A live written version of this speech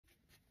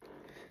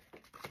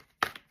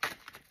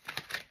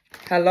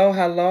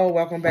Hello.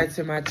 Welcome back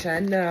to my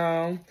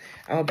channel.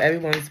 I hope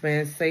everyone's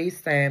been safe,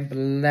 staying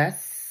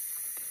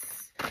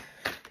blessed.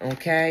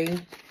 Okay.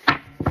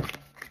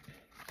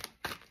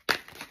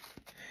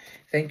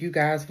 Thank you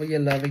guys for your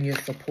love and your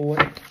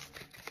support.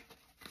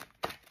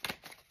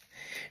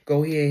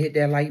 Go ahead, hit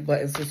that like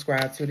button,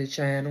 subscribe to the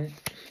channel.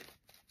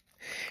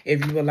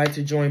 If you would like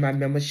to join my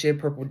membership,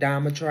 Purple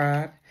Diamond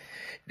Tribe,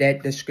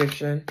 that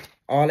description,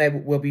 all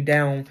that will be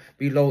down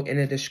below in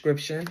the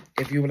description.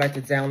 If you would like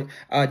to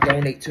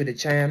donate to the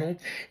channel,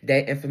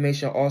 that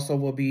information also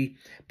will be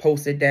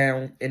posted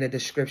down in the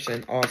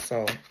description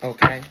also,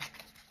 okay?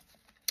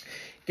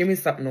 Give me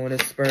something on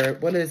this,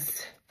 Spirit. What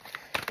is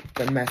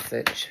the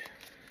message?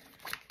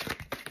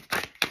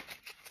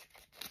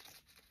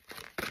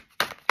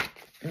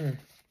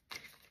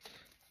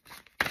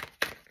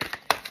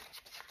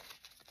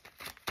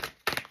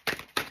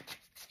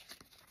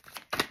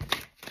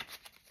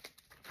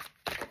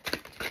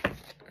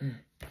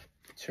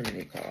 Too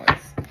many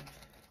cards.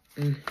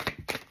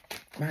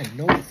 My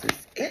nose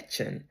is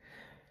itching.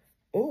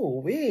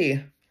 Oh,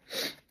 wee.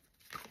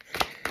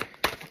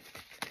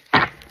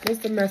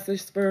 What's the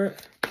message,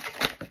 Spirit?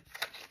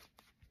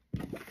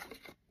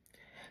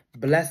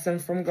 Blessing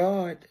from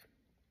God.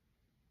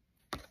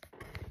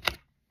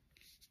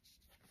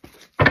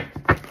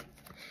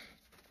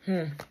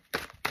 You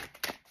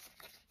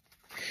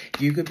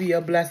could be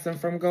a blessing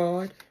from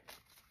God.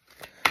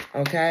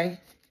 Okay?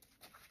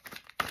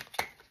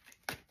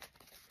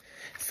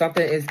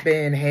 Something is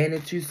being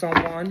handed to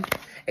someone.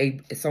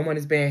 Someone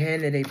is being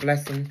handed a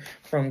blessing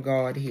from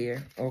God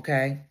here.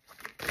 Okay?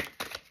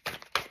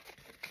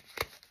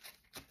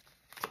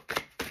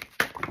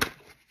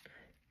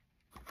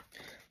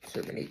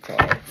 Too many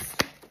cards.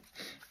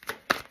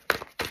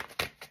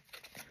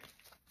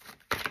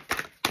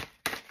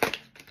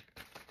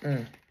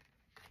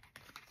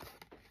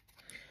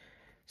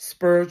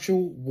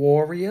 Spiritual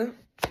warrior.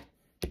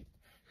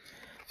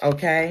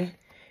 Okay?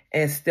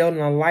 And stealing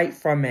a light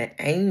from an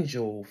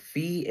angel,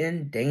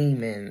 feeding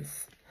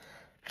demons.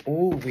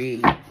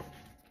 Ooh-wee.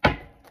 And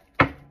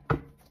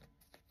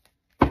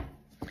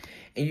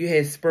you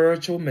had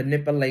spiritual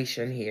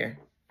manipulation here.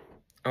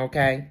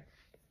 Okay?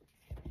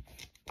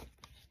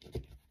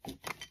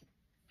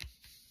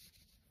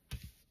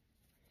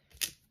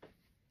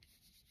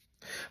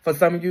 For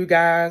some of you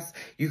guys,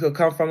 you could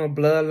come from a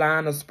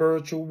bloodline of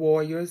spiritual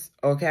warriors,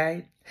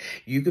 okay?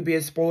 You could be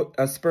a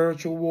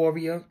spiritual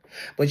warrior,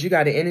 but you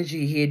got an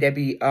energy here that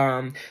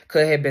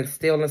could have been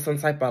stealing some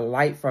type of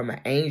light from an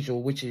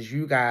angel, which is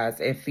you guys,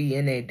 and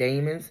feeding their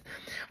demons,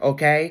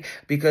 okay?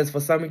 Because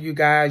for some of you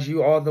guys,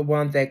 you are the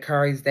one that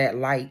carries that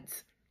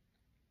light,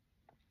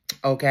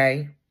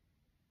 okay?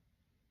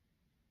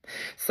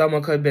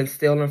 Someone could have been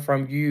stealing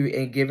from you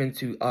and giving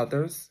to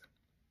others.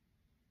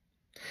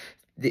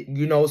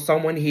 You know,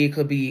 someone here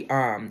could be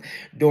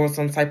doing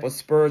some type of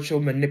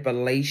spiritual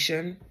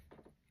manipulation,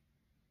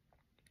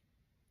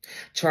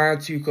 trying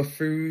to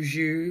confuse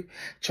you,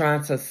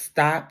 trying to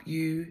stop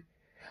you,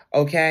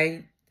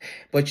 okay?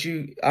 But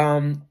you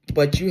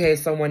had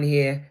someone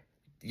here,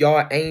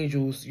 your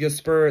angels, your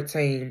spirit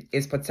team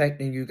is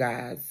protecting you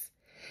guys,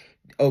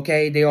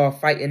 okay? They are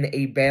fighting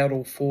a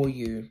battle for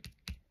you,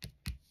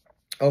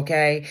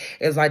 okay?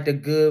 It's like the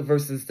good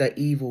versus the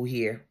evil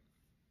here.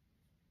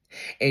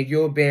 And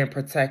you're being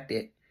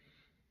protected.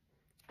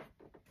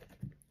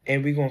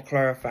 And we're going to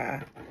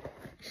clarify.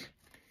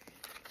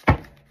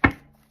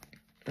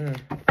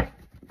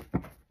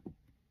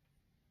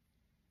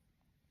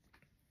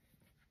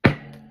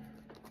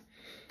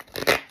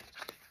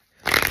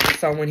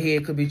 Someone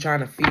here could be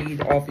trying to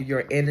feed off of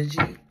your energy.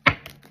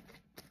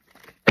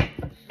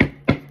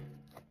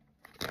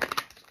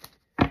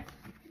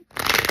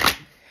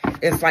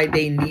 It's like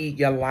they need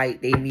your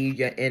light. They need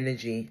your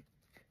energy.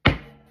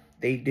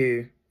 They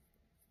do.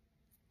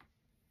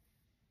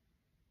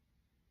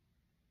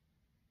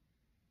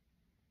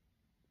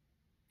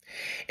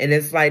 And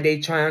it's like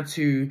they trying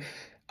to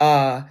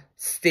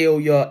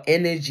steal your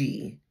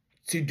energy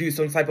to do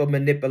some type of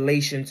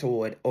manipulation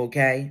to it,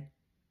 okay?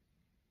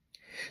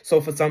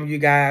 So for some of you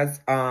guys,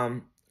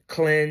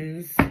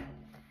 cleanse,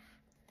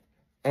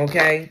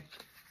 okay?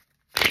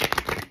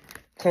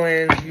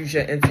 Cleanse, use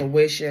your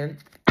intuition.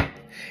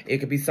 It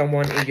could be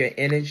someone in your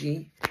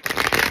energy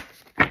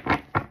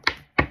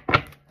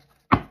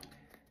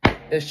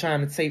that's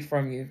trying to take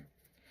from you.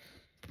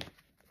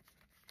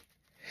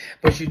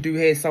 But you do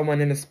have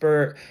someone in the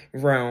spirit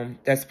realm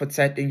that's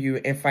protecting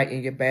you and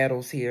fighting your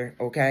battles here,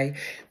 okay?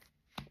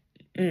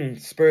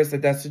 Spirit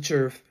said that's the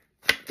truth.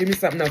 Give me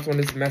something else on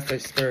this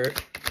message,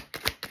 Spirit.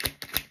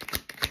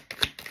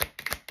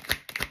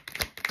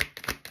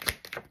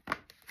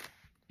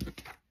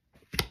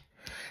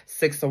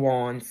 Six of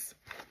Wands.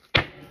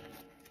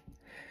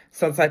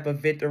 Some type of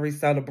victory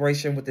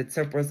celebration with the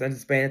Temperance, and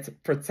it's being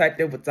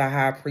protected with the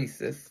High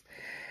Priestess,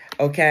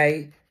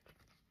 okay?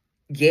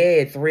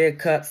 Yeah, 3 of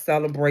Cups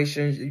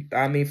celebration.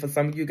 I mean, for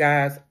some of you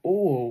guys,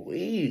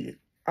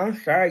 I'm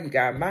sorry, you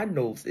guys. My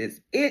nose is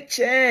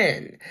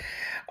itching.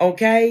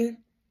 Okay?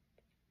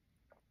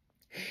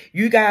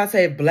 You guys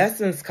have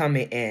blessings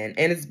coming in,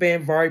 and it's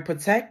been very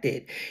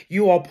protected.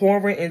 You are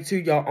pouring into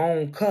your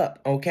own cup,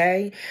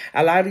 okay?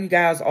 A lot of you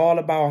guys all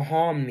about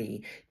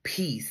harmony,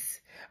 peace,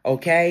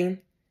 okay?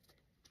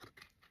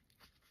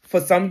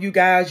 For some of you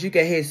guys, you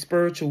can have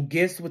spiritual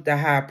gifts with the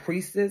high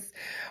priestess,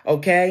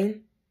 okay?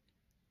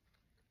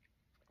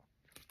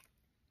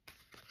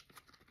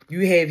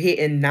 You have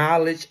hidden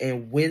knowledge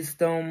and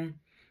wisdom.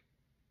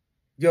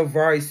 You're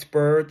very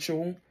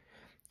spiritual,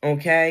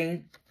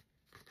 okay?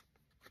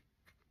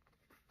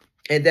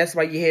 And that's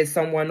why you had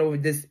someone over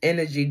this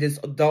energy, this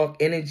dark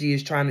energy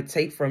is trying to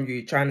take from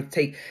you, trying to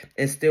take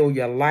and steal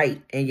your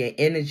light and your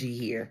energy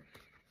here.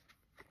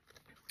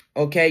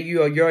 Okay,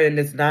 you're in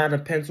this Nine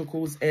of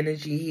Pentacles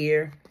energy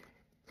here.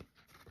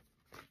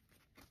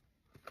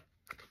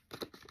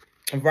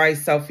 Very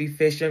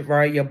self-efficient,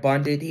 very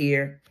abundant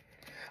here.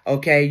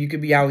 Okay, you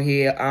could be out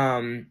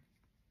here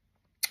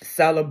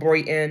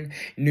celebrating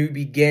new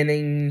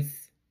beginnings.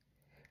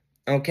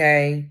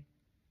 Okay,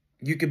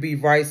 you could be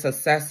very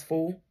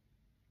successful.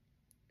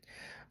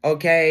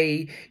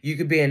 Okay, you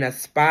could be in a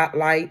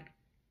spotlight.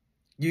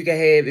 You can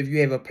have, if you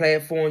have a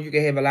platform, you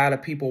can have a lot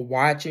of people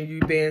watching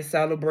you being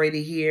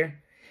celebrated here.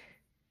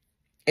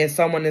 And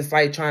someone is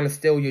like trying to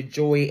steal your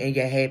joy and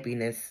your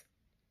happiness.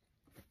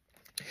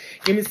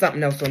 Give me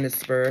something else on this,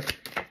 Spirit.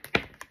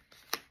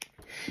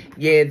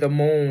 Yeah, the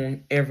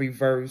moon in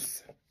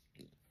reverse.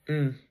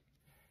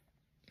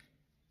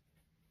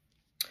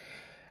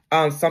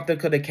 Something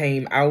could have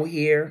came out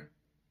here.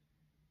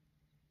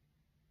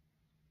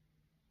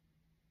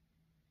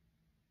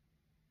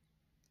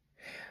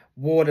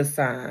 Water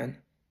sign.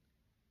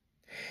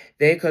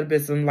 There could have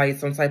been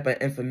some type of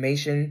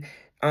information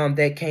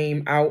that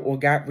came out or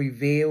got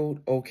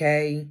revealed,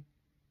 okay?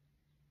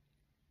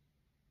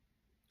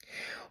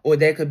 Or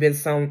there could be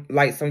some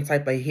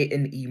type of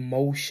hidden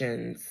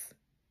emotions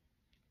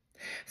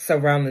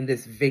surrounding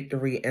this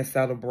victory and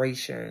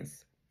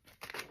celebrations.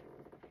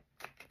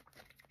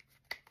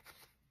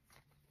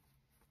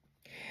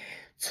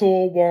 Two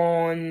of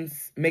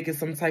Wands, making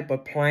some type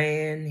of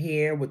plan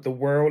here with the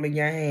world in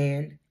your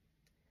hand.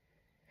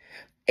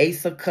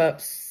 Ace of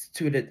Cups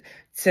to the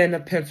Ten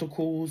of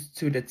Pentacles,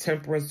 to the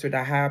Temperance, to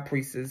the High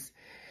Priestess.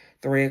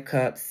 Three of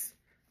Cups,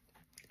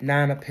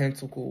 Nine of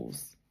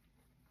Pentacles.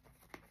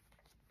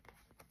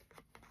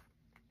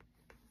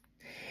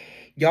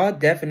 Y'all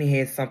definitely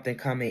had something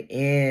coming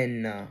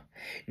in.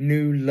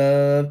 New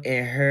love,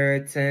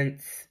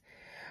 inheritance.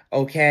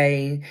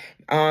 Okay.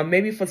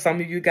 Maybe for some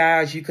of you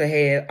guys, you could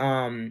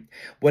have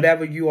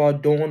whatever you are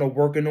doing or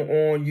working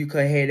on, you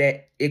could have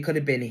that. It could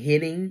have been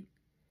hidden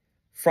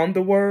from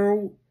the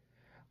world.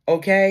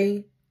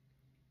 Okay.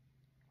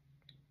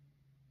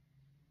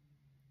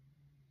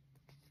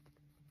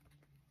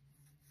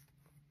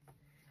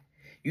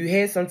 You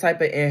had some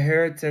type of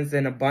inheritance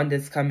and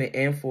abundance coming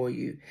in for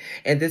you.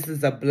 And this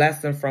is a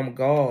blessing from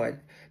God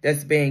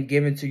that's being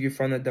given to you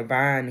from the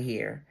divine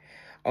here.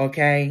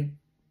 Okay.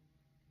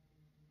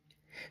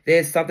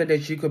 There's something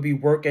that you could be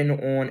working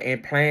on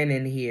and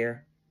planning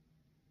here.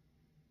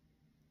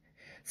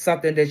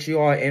 Something that you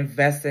are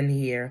investing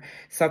here.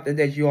 Something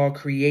that you are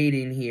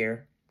creating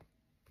here.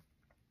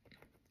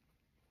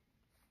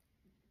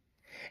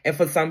 And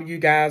for some of you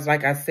guys,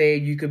 like I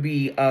said, you could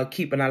be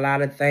keeping a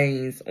lot of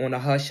things on a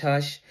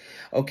hush-hush.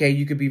 Okay,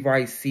 you could be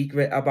very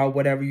secret about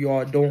whatever you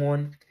are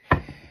doing.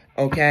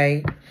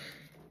 Okay.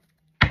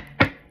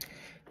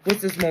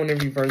 What's this moon in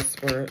reverse,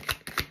 Spirit?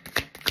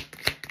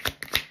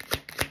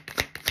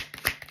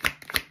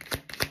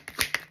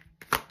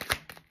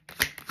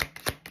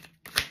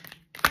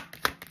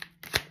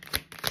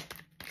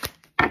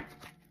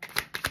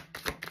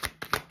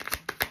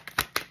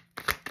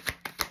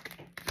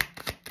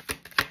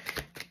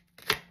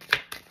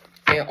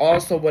 And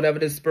also, whatever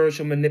the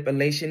spiritual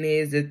manipulation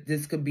is,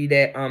 this could be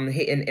that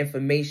hidden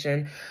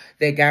information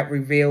that got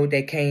revealed,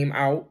 that came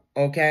out,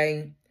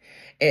 okay?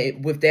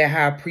 And with that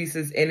high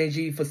priestess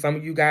energy, for some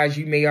of you guys,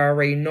 you may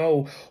already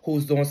know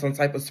who's doing some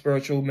type of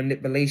spiritual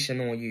manipulation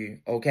on you,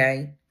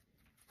 okay?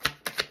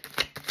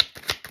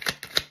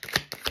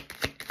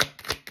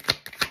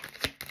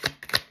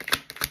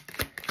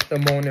 The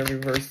moon in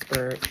reverse,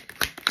 Spirit.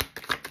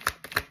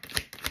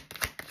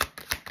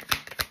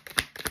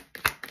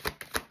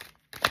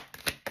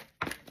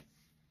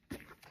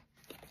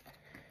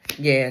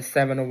 Yeah,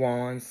 Seven of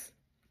Wands.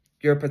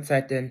 You're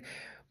protecting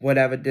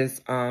whatever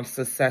this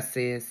success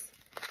is.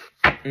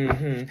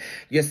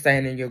 You're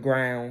standing your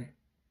ground.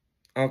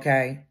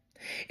 Okay?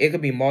 It could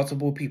be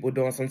multiple people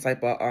doing some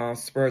type of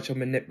spiritual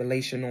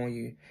manipulation on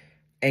you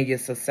and your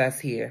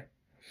success here.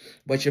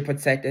 But you're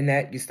protecting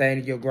that. You're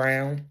standing your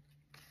ground.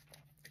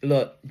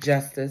 Look,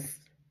 justice.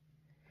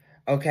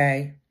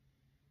 Okay?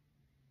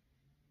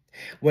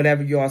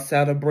 Whatever you are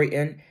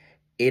celebrating,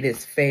 it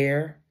is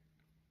fair.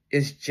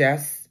 It's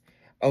just.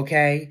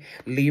 Okay,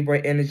 Libra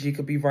energy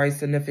could be very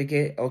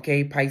significant.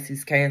 Okay,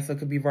 Pisces, Cancer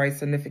could be very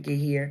significant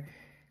here.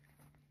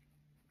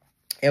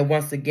 And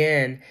once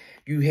again,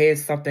 you had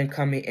something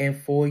coming in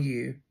for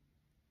you.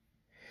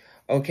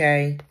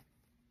 Okay,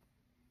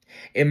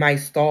 It might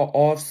start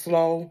off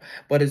slow,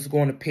 but it's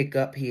going to pick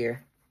up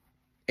here.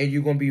 And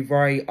you're going to be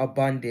very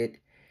abundant.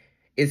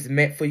 It's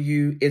meant for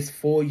you. It's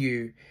for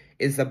you.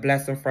 It's a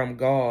blessing from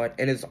God.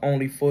 And it's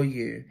only for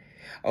you.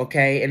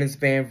 Okay? And it's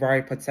being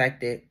very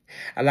protected.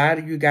 A lot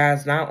of you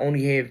guys not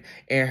only have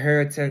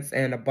inheritance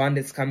and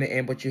abundance coming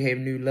in, but you have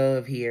new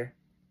love here.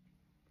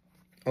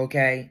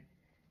 Okay?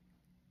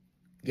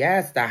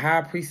 Yes, the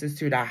high priestess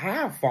to the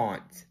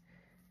Hierophant.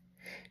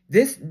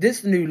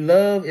 This new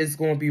love is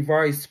going to be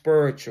very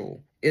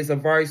spiritual. It's a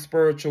very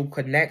spiritual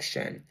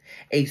connection.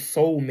 A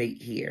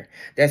soulmate here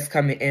that's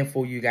coming in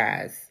for you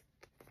guys.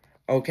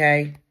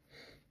 Okay?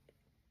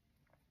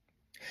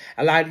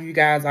 A lot of you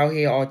guys out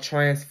here are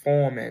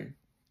transforming.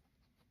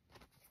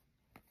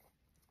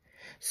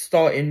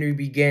 Starting new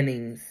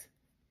beginnings.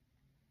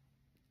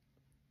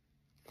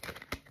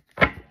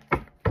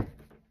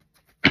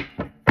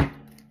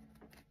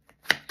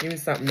 Give me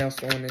something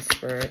else on this,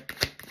 Spirit.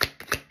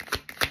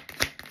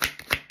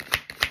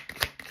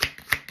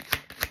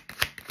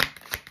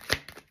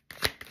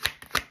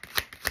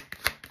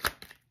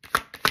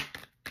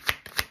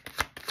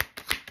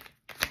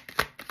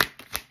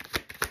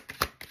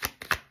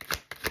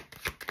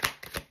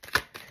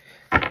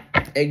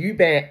 And you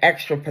been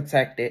extra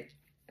protected.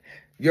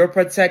 You're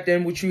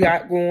protecting what you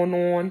got going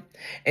on.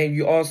 And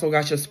you also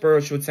got your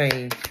spiritual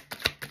team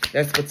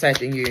that's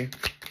protecting you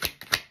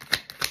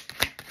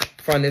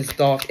from this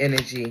dark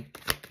energy.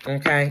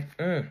 Okay?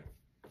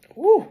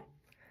 Woo.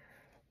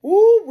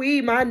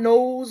 Woo-wee, my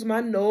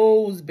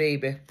nose,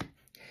 baby.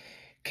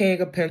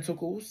 King of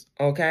Pentacles.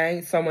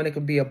 Okay? Someone that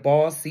could be a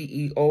boss,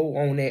 CEO,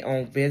 own their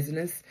own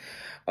business.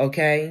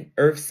 Okay?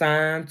 Earth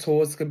sign.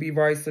 Taurus could be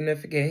very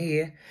significant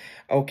here.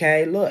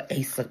 Okay? Look,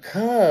 Ace of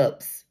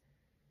Cups.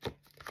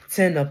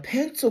 Ten of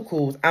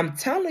Pentacles. I'm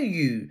telling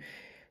you.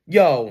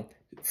 Yo,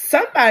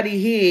 somebody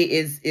here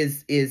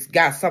is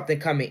got something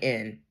coming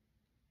in.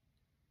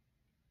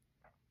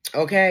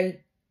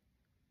 Okay?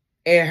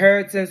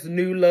 Inheritance,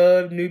 new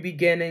love, new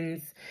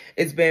beginnings.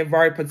 It's been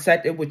very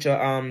protected with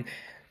your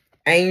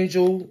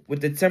angel,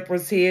 with the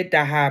Temperance here,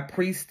 the High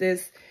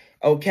Priestess.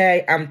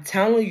 Okay? I'm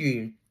telling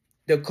you.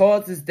 The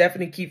causes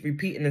definitely keep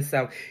repeating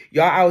itself.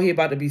 Y'all out here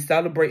about to be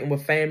celebrating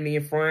with family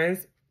and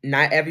friends.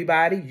 Not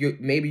everybody.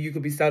 Maybe you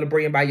could be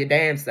celebrating by your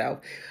damn self.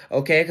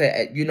 Okay?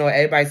 Because, you know,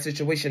 everybody's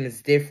situation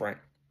is different.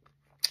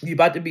 You're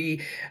about to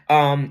be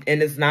in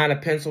this Nine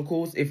of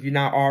Pentacles if you're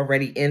not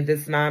already in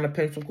this Nine of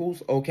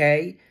Pentacles.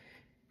 Okay?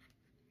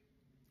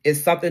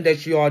 It's something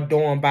that you are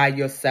doing by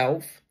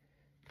yourself.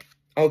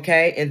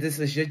 Okay? And this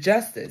is your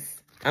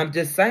justice. I'm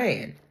just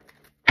saying.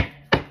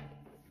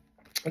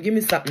 Give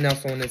me something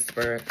else on this,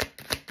 Spirit.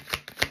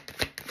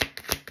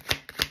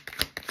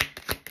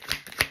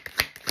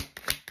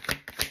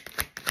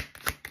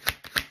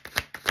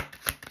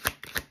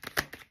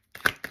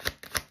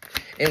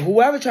 And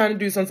whoever trying to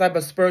do some type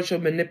of spiritual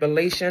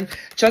manipulation,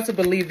 trust to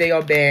believe they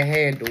are being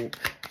handled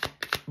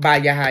by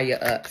your higher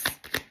ups.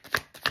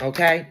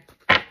 Okay?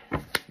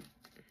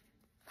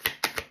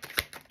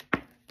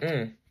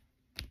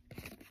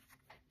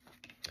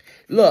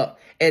 Look,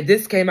 and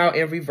this came out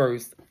in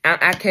reverse.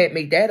 I can't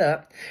make that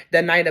up.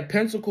 The Knight of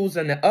Pentacles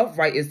and the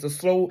upright is the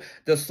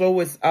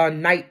slowest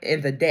knight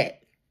in the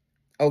deck.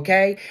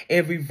 Okay?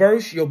 In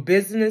reverse, your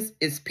business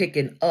is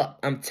picking up.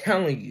 I'm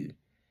telling you.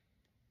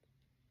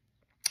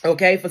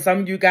 Okay, for some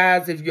of you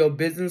guys, if you're a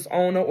business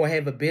owner or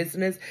have a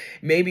business,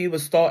 maybe it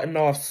was starting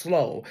off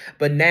slow,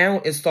 but now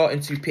it's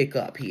starting to pick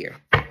up here.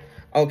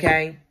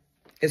 Okay?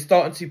 It's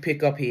starting to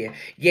pick up here.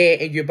 Yeah,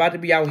 and you're about to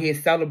be out here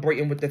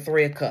celebrating with the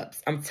Three of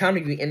Cups. I'm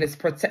telling you, and it's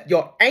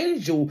your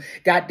angel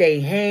got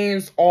their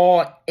hands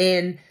all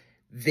in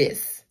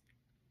this.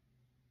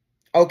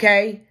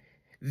 Okay?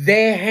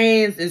 Their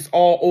hands is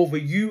all over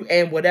you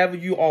and whatever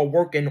you are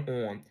working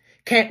on.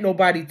 Can't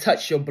nobody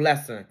touch your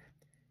blessing.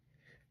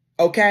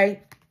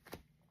 Okay?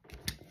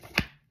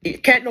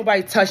 Can't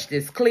nobody touch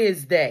this. Clear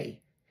as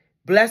day.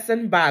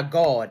 Blessing by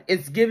God.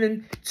 It's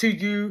given to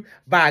you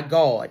by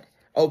God.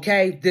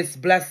 Okay? This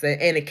blessing.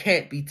 And it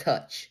can't be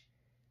touched.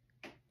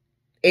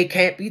 It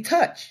can't be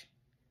touched.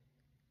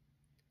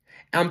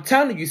 I'm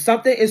telling you,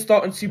 something is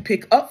starting to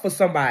pick up for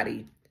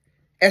somebody.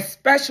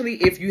 Especially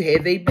if you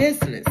have a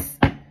business.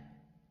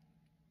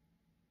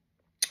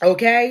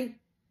 Okay?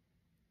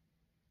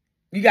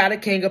 You got a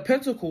King of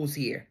Pentacles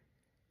here.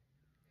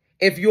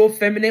 If you're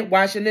feminine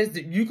watching this,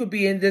 you could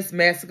be in this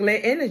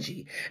masculine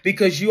energy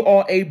because you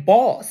are a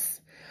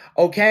boss.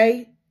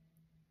 Okay?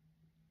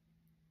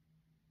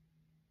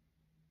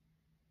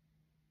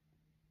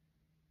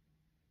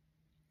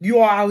 You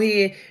are out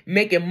here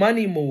making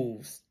money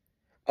moves.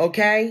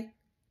 Okay?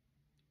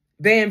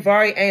 Being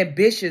very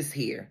ambitious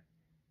here.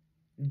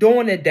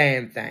 Doing the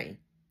damn thing.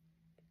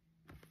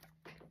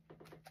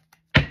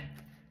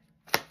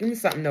 Give me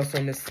something else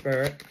on this,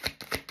 Spirit.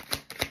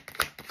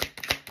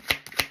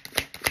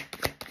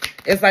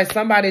 It's like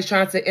somebody's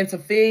trying to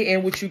interfere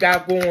in what you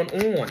got going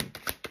on.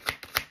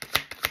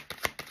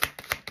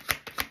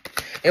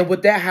 And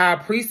with that High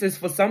Priestess,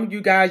 for some of you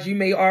guys, you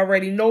may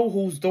already know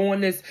who's doing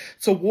this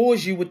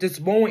towards you with this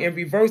moon in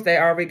reverse that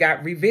already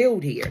got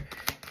revealed here.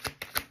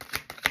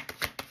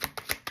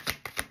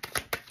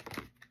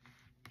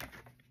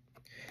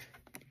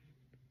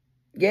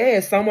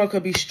 Yeah, someone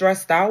could be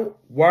stressed out,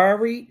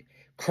 worried,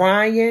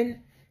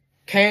 crying,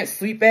 can't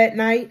sleep at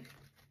night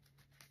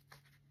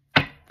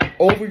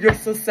over your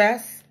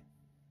success.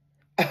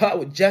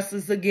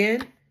 Justice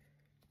again.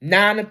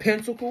 9 of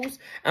Pentacles.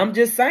 I'm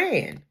just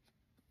saying.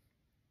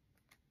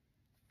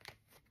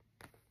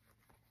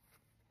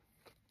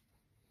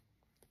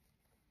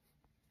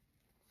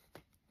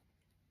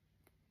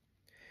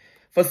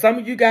 For some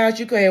of you guys,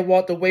 you could have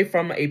walked away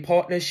from a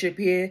partnership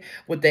here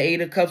with the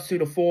 8 of Cups to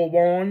the 4 of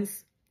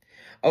Wands.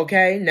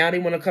 Okay, now they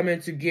want to come in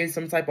to give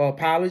some type of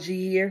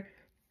apology here.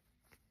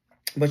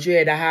 But you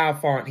had the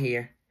Hierophant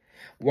here.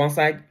 Once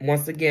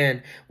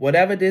again,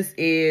 whatever this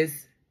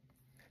is,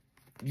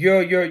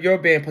 you're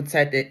being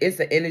protected.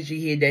 It's an energy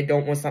here that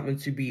don't want something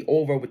to be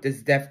over with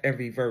this death in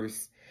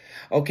reverse.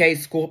 Okay,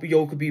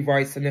 Scorpio could be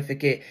very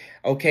significant.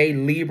 Okay,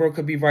 Libra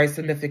could be very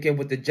significant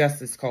with the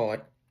Justice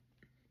card.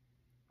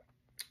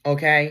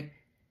 Okay,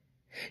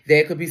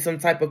 there could be some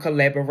type of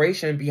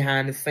collaboration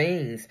behind the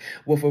scenes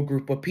with a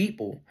group of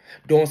people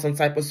doing some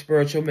type of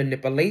spiritual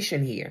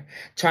manipulation here,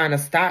 trying to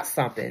stop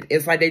something.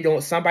 It's like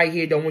somebody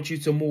here don't want you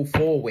to move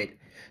forward.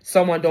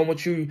 Someone don't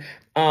want you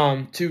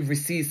to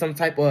receive some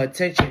type of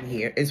attention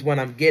here is what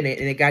I'm getting.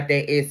 And it got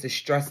their ass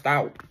stressed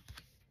out.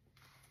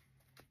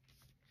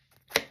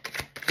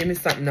 Give me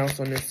something else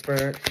on this,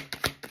 Spirit.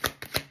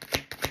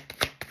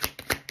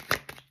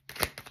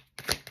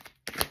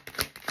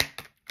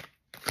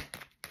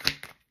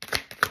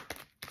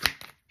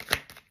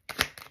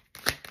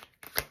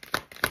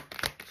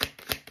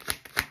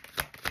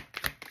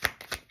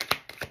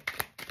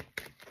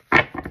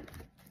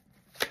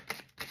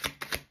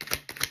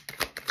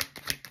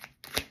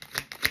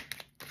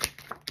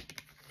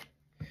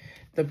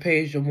 The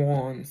Page of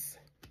Wands.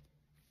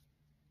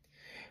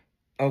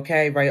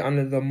 Okay, right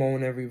under the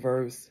Moon in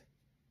reverse.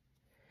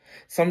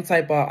 Some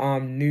type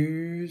of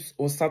news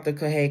or something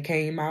could have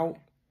came out.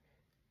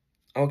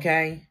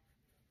 Okay.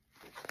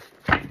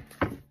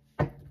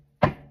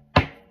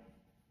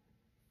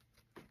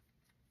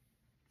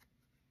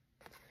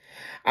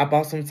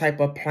 About some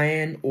type of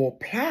plan or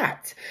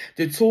plot.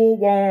 The 2 of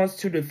Wands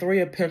to the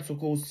 3 of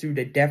Pentacles to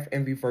the Death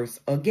in reverse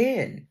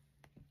again.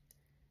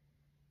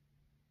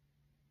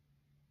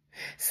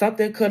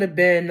 Something could have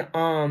been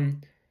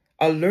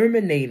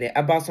illuminated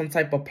about some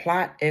type of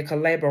plot and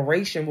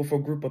collaboration with a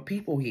group of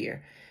people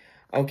here.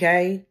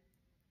 Okay?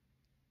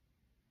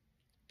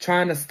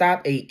 Trying to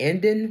stop a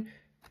ending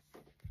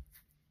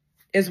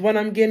is what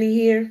I'm getting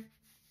here.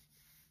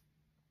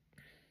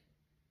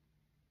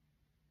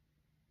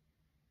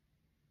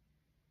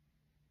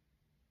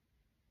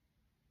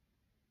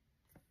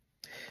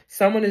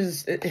 Someone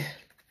is,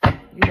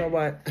 you know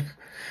what?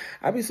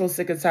 I be so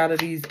sick and tired of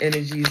these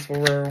energies for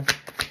real.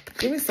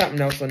 Give me something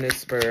else on this,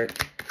 Spirit.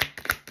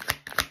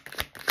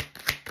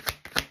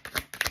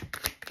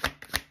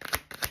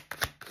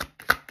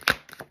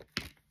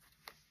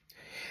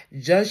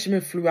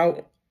 Judgment flew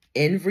out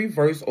in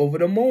reverse over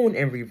the Moon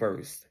in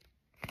reverse.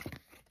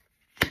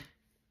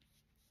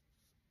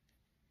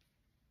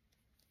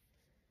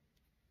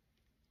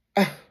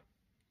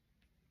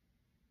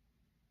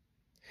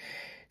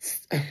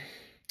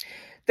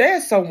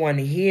 There's someone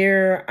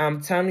here,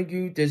 I'm telling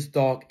you, this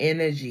dark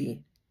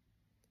energy.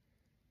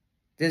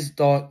 This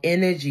dark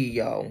energy,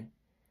 yo.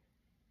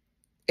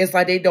 It's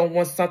like they don't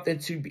want something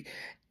to be,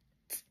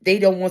 they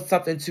don't want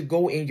something to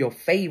go in your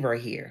favor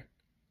here.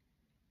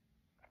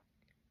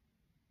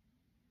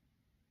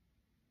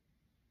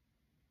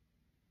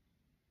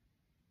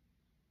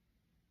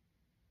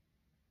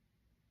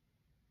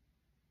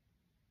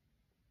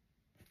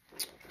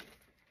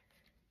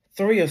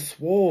 Three of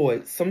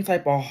Swords, some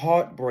type of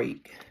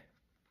heartbreak.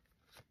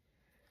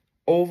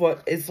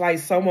 Over, it's like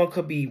someone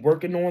could be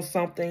working on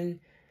something,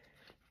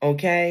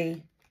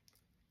 okay,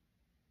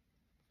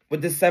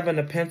 with the 7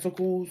 of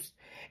Pentacles,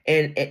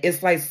 and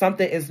it's like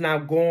something is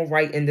not going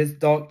right in this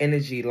dark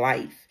energy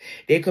life.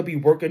 They could be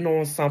working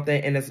on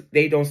something, and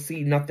they don't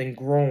see nothing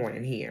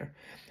growing here,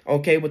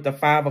 okay, with the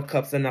 5 of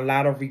Cups and a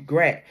lot of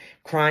regret,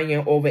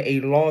 crying over a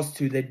loss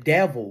to the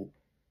Devil.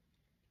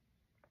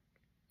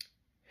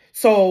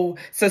 So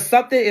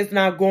something is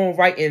not going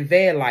right in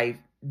their life.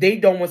 They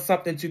don't want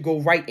something to go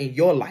right in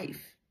your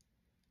life.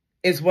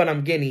 Is what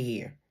I'm getting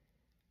here.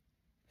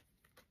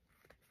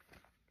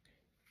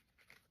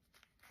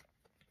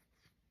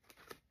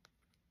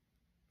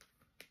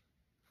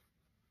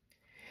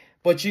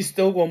 But you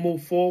still gonna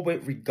move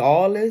forward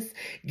regardless.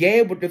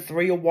 Yeah, with the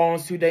 3 of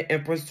Wands to the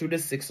Empress to the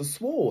 6 of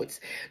Swords.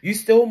 You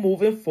still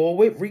moving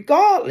forward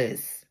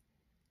regardless.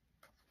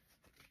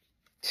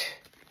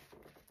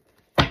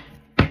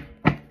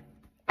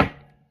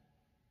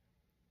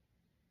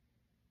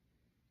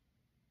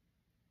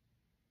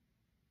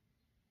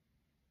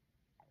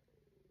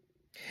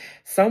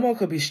 Someone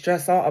could be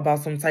stressed out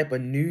about some type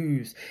of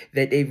news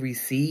that they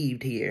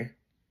received here.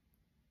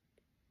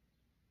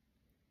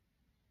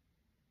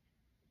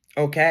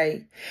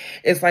 Okay?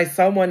 It's like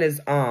someone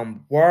is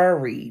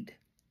worried.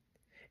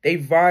 They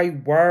very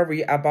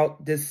worried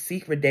about this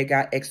secret that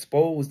got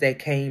exposed that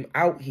came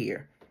out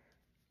here.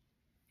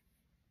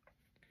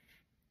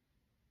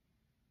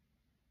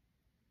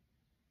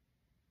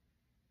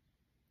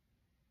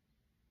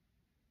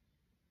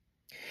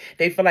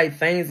 They feel like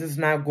things is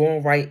not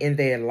going right in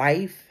their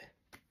life.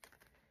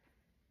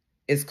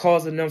 It's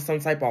causing them some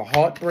type of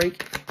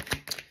heartbreak.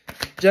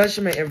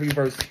 Judgment in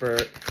reverse,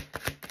 Spirit.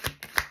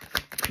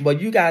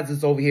 But you guys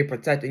is over here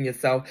protecting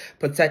yourself,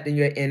 protecting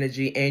your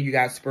energy, and you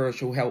got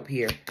spiritual help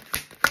here.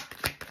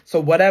 So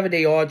whatever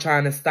they are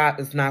trying to stop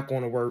is not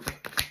going to work.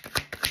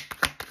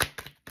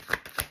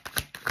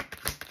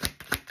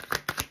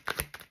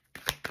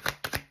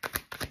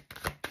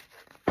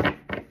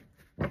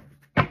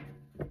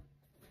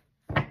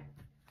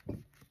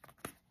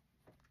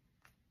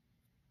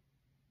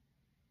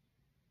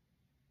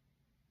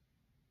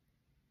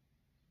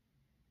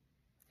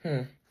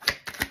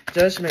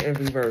 Judgment in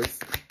reverse.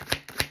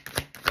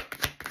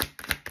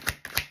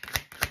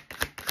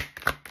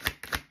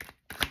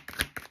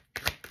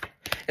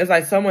 It's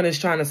like someone is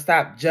trying to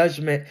stop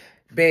judgment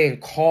being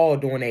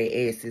called on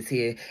their asses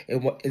here,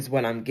 is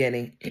what I'm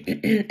getting.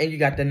 And you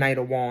got the Knight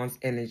of Wands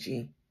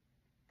energy.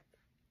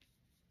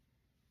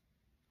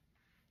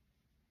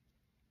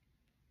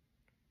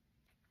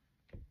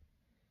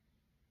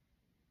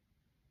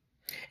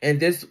 And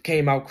this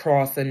came out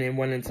crossing and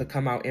wanting to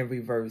come out in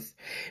reverse.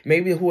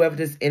 Maybe whoever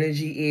this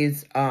energy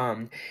is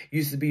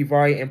used to be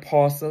very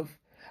impulsive,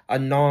 a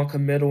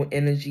non-committal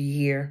energy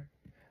here,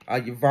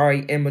 a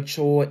very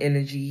immature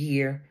energy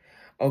here,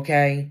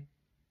 okay?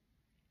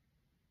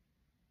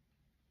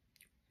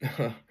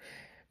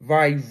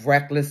 Very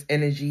reckless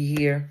energy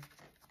here.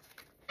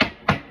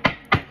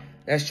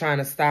 That's trying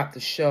to stop the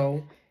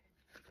show.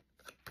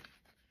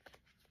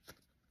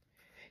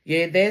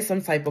 Yeah, there's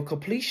some type of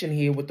completion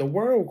here with the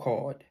World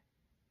card.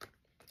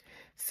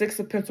 6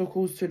 of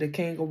Pentacles to the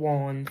King of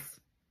Wands.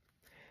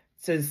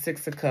 To the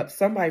 6 of Cups.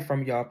 Somebody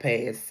from y'all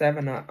past.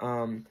 7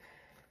 of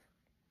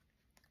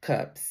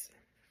Cups.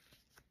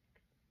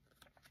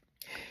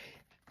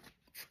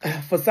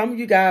 For some of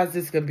you guys,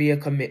 this could be a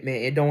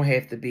commitment. It don't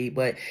have to be.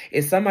 But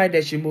it's somebody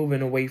that you're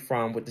moving away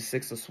from with the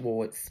 6 of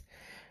Swords.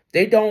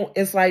 They don't,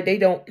 it's like they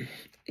don't.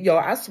 Yo,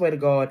 I swear to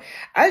God,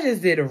 I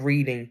just did a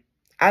reading.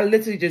 I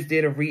literally just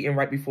did a reading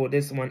right before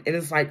this one. And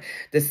it's like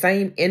the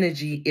same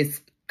energy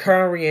is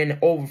carrying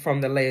over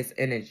from the last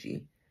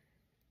energy.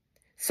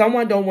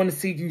 Someone don't want to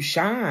see you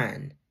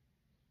shine.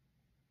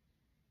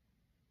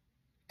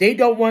 They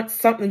don't want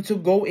something to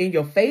go in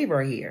your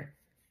favor here.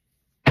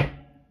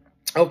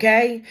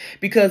 Okay?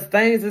 Because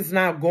things is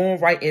not going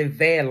right in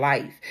their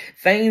life.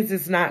 Things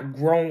is not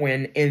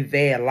growing in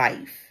their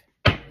life.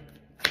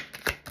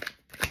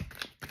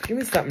 Give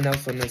me something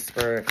else on this,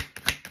 Spirit.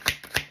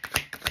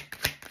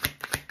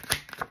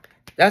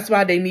 That's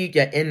why they need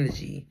your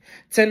energy.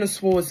 10 of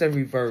Swords in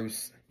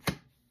reverse.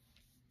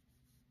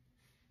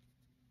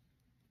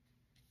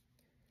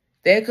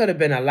 There could have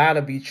been a lot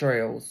of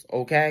betrayals,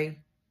 okay?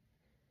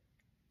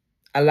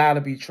 A lot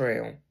of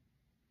betrayal.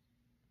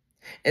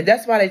 And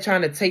that's why they're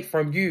trying to take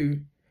from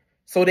you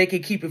so they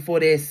can keep it for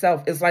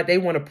themselves. It's like they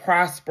want to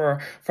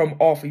prosper from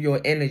off of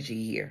your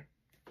energy here.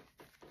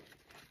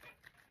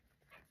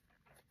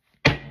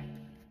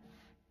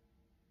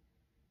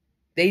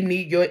 They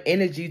need your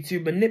energy to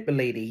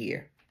manipulate it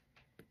here.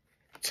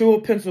 2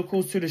 of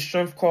Pentacles to the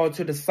Strength card,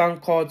 to the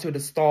Sun card, to the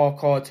Star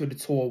card, to the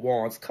 2 of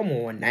Wands. Come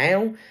on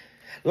now.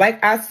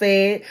 Like I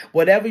said,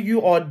 whatever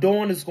you are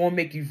doing is going to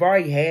make you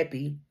very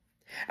happy.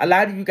 A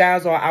lot of you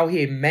guys are out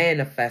here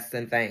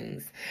manifesting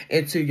things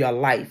into your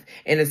life.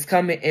 And it's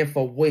coming in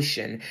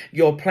fruition.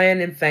 You're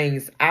planning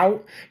things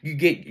out. You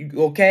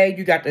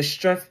got the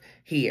strength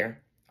here.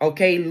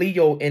 Okay,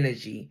 Leo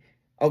energy.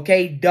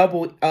 Okay,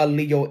 double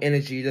Leo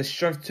energy. The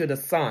strength to the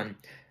Sun.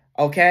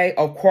 Okay,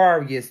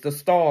 Aquarius, the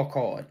Star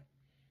card.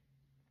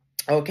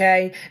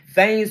 Okay,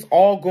 things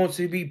all going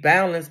to be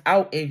balanced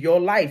out in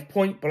your life,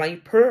 point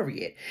blank,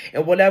 period.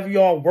 And whatever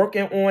you're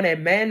working on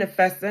and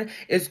manifesting,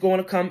 it's going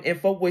to come in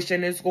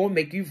fruition. It's going to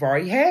make you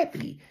very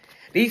happy.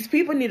 These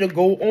people need to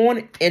go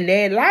on in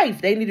their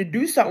life. They need to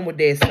do something with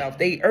their stuff.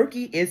 They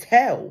irky as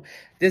hell.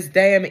 This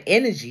damn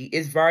energy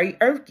is very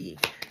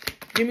irky.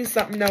 Give me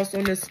something else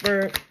on this,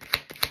 Spirit.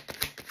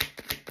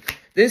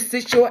 Just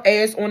sit your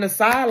ass on the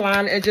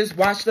sideline and just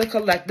watch the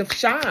collective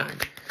shine.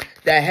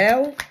 The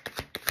hell?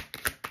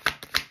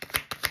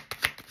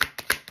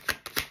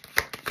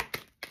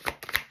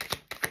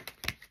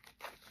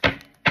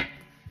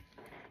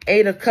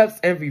 Eight of Cups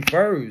in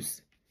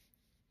reverse.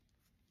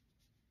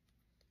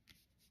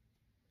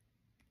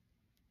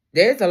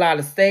 There's a lot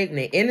of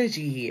stagnant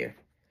energy here.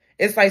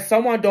 It's like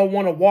someone don't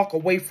want to walk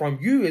away from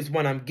you is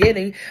what I'm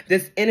getting.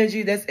 This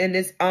energy that's in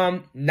this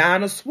 9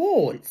 of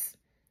Swords.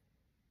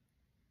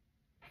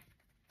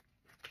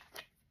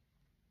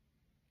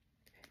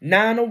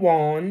 9 of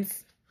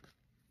Wands.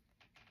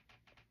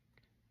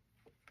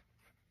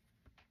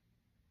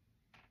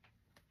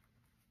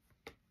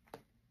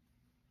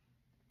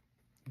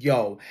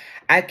 Yo,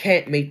 I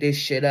can't make this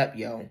shit up,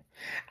 yo.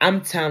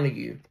 I'm telling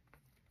you.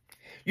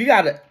 You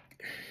gotta...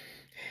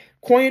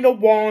 Queen of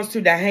Wands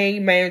to the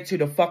Hangman to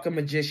the fucking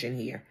Magician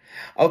here.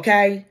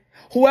 Okay?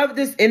 Whoever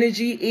this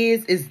energy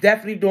is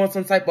definitely doing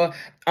some type of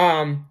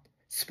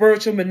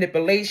spiritual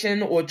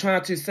manipulation or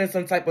trying to send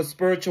some type of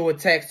spiritual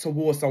attacks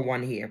towards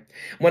someone here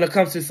when it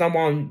comes to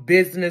someone's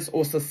business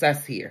or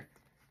success here.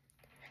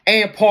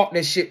 And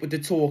partnership with the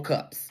Two of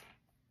Cups.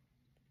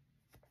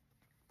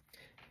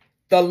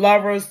 The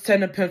Lovers,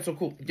 Ten of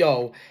Pentacles.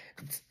 Yo.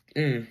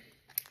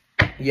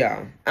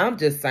 Yeah. I'm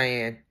just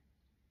saying.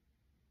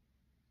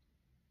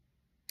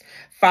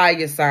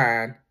 Fire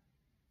sign.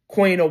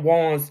 Queen of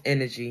Wands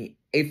energy.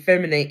 A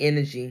feminine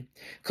energy.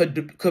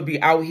 Could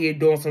be out here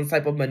doing some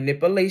type of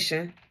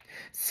manipulation.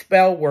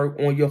 Spell work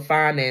on your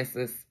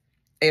finances.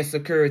 And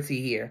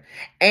security here.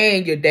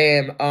 And your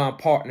damn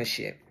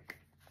partnership.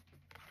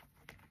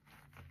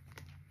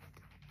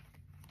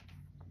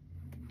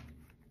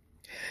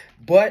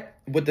 But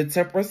with the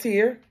Temperance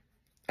here,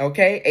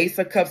 okay, Ace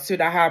of Cups to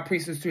the High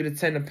Priestess to the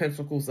Ten of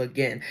Pentacles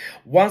again.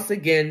 Once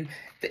again,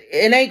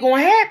 it ain't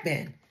going to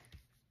happen.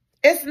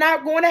 It's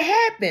not going to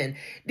happen.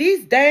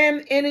 These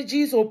damn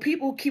energies or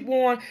people keep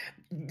on,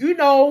 you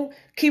know,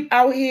 keep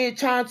out here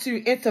trying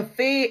to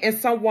interfere in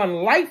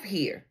someone's life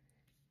here.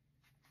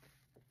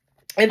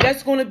 And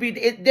that's going to be,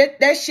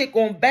 that shit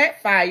going to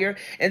backfire.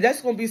 And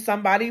that's going to be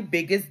somebody's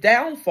biggest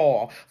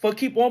downfall for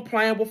keep on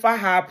playing with a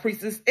High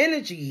Priestess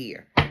energy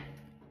here.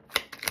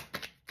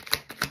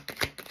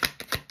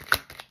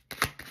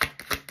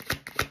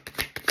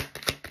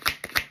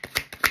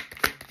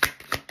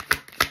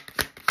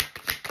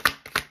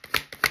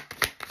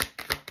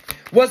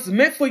 What's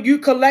meant for you,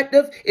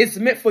 collective, is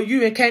meant for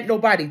you and can't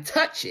nobody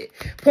touch it.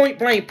 Point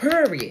blank,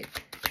 period.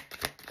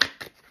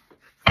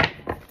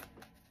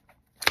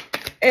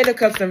 And the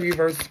Cups in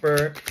reverse,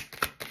 Spirit.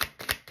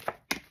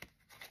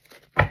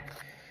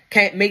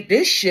 Can't make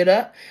this shit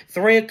up.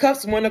 Three of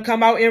Cups want to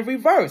come out in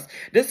reverse.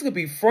 This could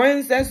be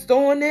friends that's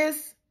doing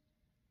this.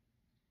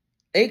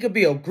 It could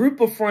be a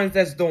group of friends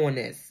that's doing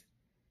this.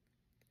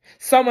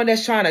 Someone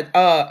that's trying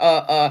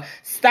to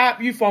stop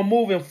you from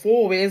moving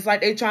forward. It's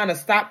like they're trying to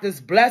stop this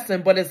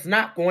blessing, but it's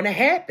not going to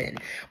happen.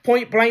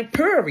 Point blank,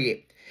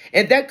 period.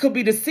 And that could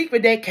be the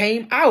secret that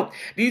came out.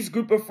 These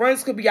group of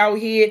friends could be out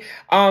here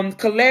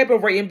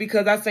collaborating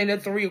because I say the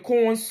Three of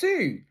Coins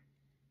too.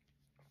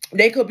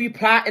 They could be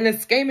plotting and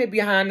scheming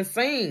behind the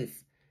scenes.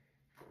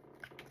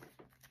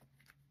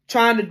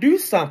 Trying to do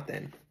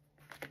something.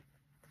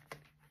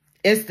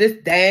 It's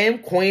this damn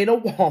Queen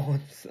of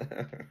Wands.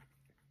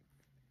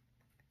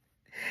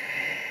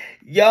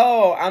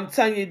 Yo, I'm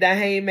telling you, the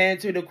Hangman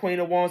to the Queen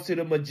of Wands to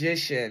the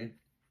Magician.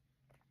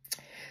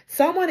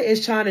 Someone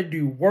is trying to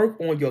do work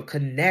on your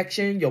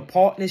connection, your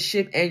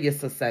partnership, and your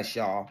success,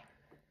 y'all.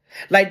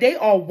 Like, they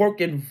are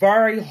working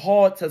very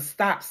hard to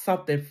stop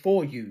something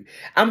for you.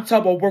 I'm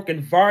talking about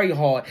working very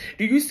hard.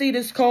 Do you see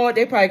this card?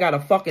 They probably got a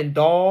fucking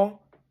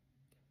doll.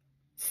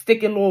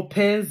 Sticking little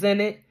pins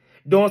in it.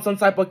 Doing some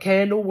type of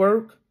candle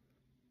work.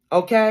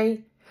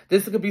 Okay?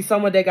 This could be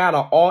someone that got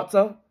an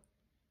altar.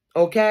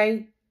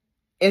 Okay?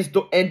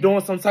 And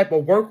doing some type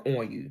of work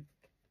on you.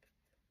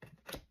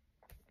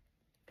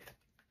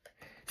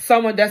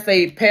 Someone that's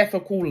a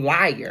pathical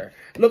liar.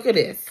 Look at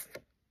this.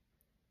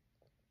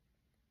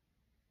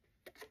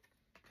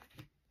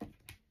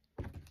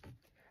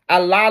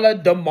 A lot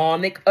of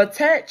demonic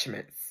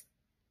attachments.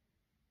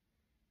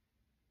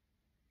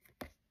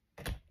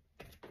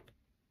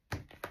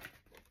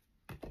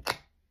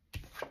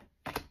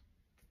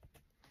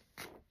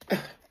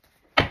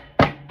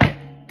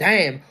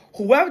 Damn.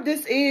 Whoever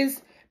this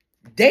is,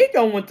 they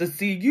don't want to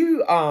see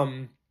you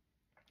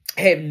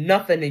have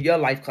nothing in your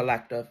life,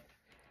 collective.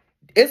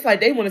 It's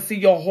like they want to see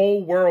your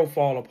whole world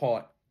fall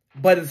apart.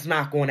 But it's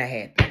not going to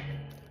happen.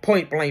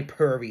 Point blank,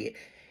 period.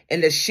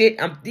 And the shit,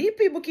 these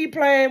people keep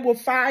playing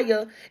with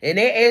fire and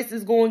their ass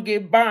is going to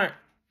get burnt.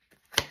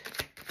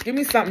 Give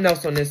me something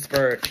else on this,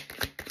 Spirit.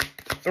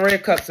 Three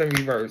of Cups in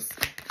reverse.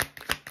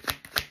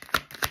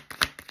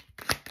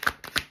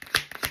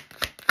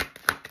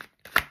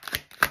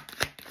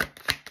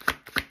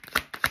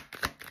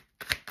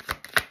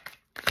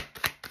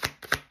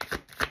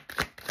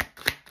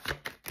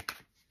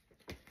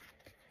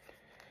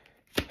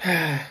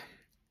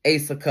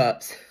 Ace of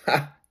Cups.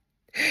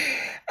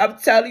 I'm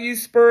telling you,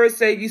 Spirit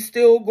say you're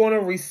still going to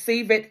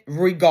receive it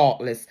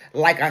regardless.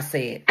 Like I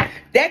said,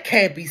 that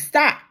can't be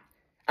stopped.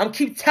 I'm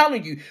keep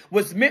telling you,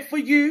 what's meant for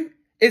you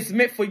is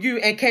meant for you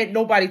and can't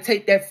nobody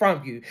take that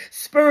from you.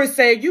 Spirit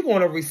said you're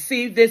going to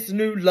receive this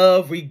new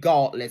love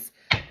regardless.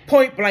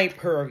 Point blank,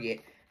 period.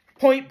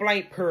 Point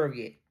blank,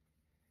 period.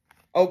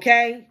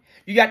 Okay?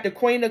 You got the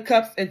Queen of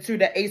Cups into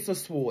the Ace of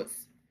Swords.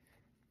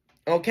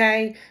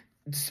 Okay?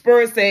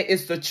 Spirit said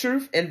it's the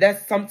truth, and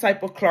that's some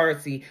type of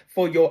clarity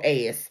for your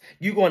ass.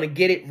 You're going to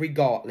get it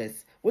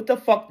regardless. What the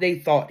fuck they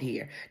thought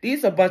here?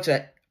 These are a bunch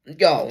of...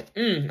 Yo,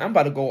 I'm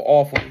about to go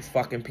off on these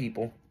fucking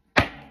people.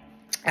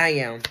 I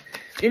am.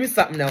 Give me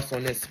something else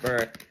on this,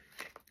 Spirit.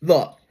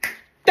 Look.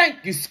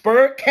 Thank you,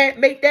 Spirit. Can't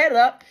make that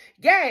up.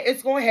 Yeah,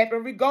 it's going to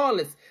happen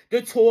regardless.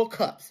 The Two of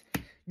Cups.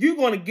 You're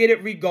going to get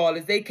it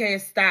regardless. They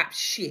can't stop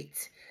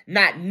shit.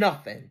 Not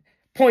nothing.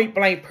 Point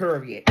blank,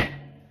 period.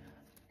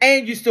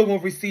 And you're still going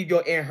to receive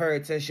your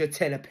inheritance, your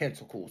Ten of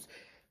Pentacles.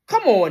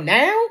 Come on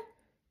now.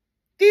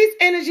 These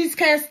energies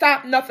can't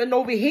stop nothing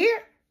over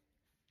here.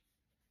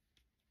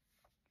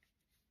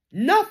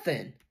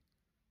 Nothing.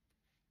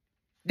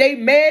 They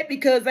mad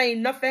because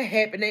ain't nothing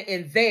happening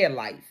in their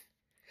life.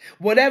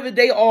 Whatever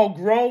they are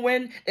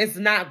growing, it's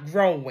not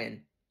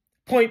growing.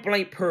 Point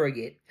blank,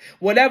 period.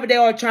 Whatever they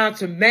are trying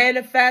to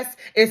manifest,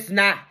 it's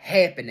not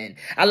happening.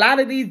 A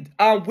lot of these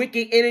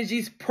wicked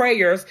energies,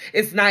 prayers,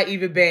 it's not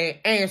even being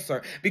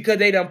answered because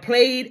they done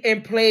played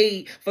and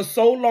played for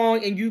so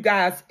long in you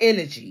guys'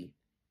 energy.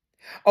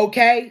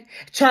 Okay?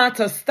 Trying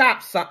to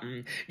stop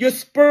something. Your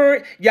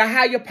spirit, your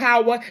higher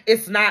power,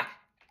 it's not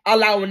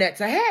allowing that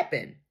to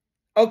happen.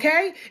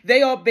 Okay?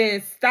 They are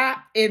being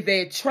stopped in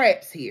their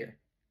traps here.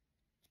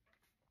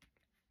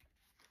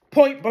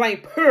 Point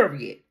blank,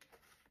 period.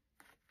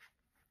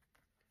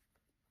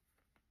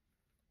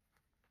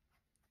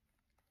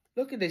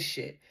 Look at this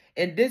shit.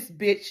 And this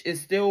bitch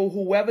is still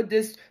whoever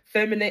this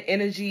feminine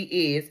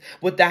energy is,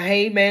 with the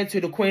hangman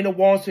to the Queen of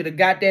Wands to the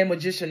goddamn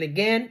magician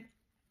again.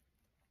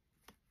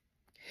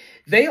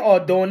 They are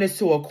doing this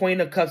to a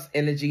Queen of Cups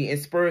energy, and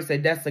Spirit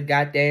said that's the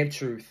goddamn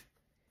truth.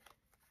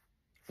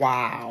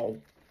 Wow.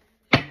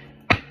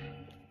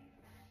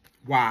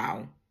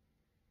 Wow.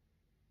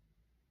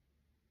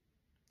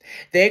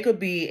 There could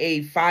be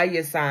a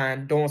fire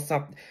sign doing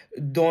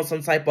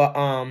some type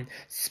of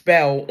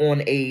spell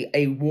on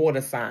a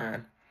water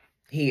sign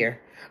here.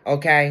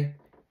 Okay?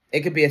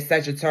 It could be a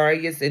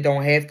Sagittarius. It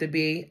don't have to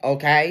be,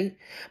 okay?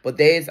 But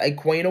there's a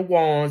Queen of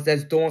Wands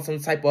that's doing some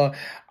type of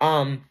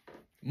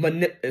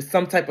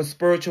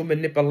spiritual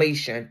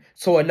manipulation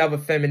to another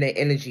feminine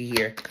energy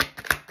here.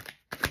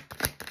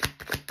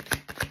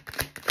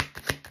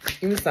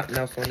 Give me something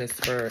else on this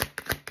Spirit.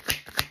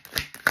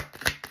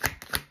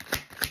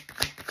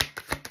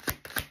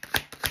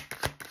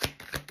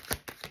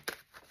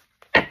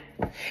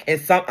 And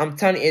I'm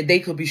telling you, they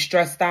could be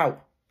stressed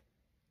out.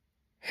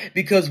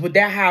 Because with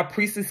that high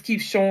priestess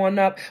keeps showing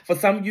up, for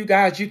some of you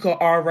guys, you could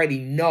already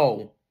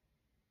know.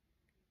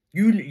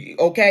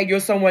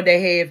 You're someone that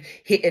have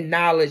hidden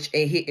knowledge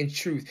and hidden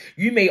truth.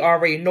 You may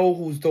already know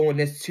who's doing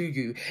this to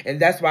you. And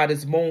that's why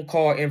this moon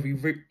card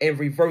in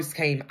reverse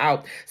came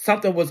out.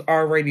 Something was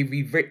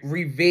already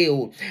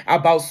revealed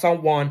about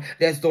someone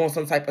that's doing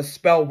some type of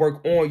spell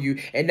work on you.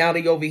 And now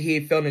they over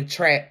here feeling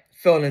trapped,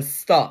 feeling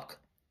stuck.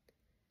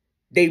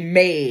 They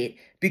mad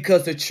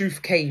because the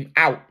truth came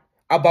out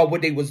about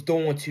what they was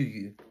doing to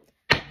you.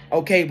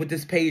 Okay, with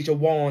this Page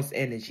of Wands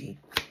energy.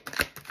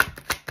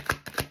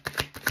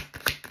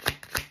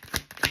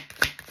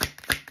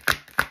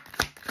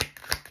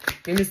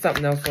 Give me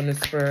something else on this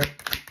Spirit.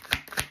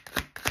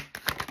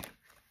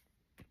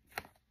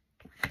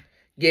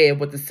 Yeah,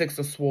 with the Six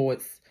of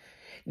Swords.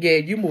 Yeah,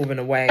 you moving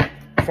away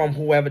from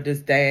whoever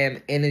this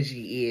damn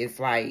energy is.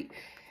 Like,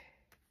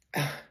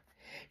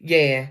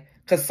 yeah.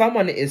 Because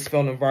someone is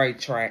feeling very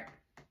trapped.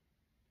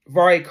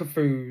 Very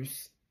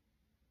confused.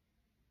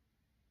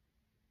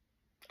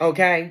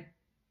 Okay?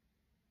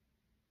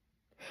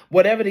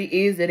 Whatever it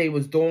is that they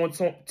was doing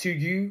to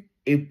you,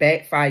 it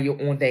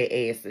backfired on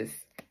their asses.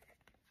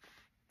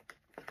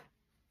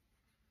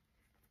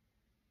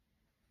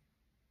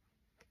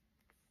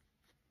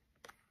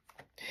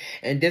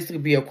 And this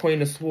could be a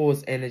Queen of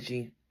Swords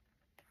energy.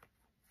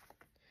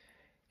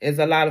 There's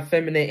a lot of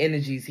feminine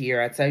energies here,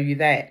 I tell you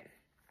that.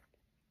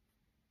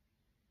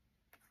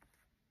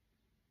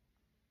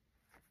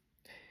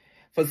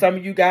 For some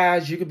of you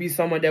guys, you could be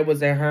someone that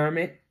was a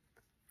hermit.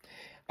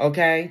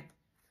 Okay?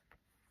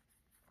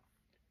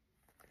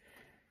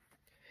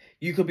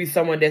 You could be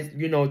someone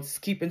that's,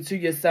 keeping to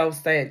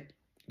yourself saying,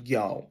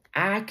 yo,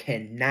 I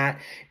cannot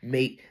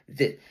make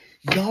this.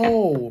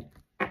 Yo,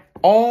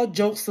 all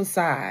jokes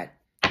aside.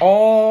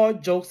 All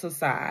jokes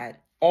aside.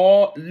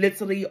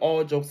 Literally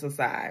all jokes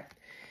aside.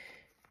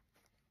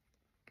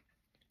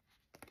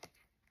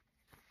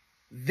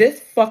 This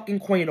fucking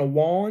Queen of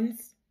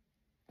Wands,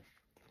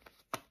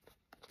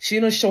 she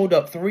done showed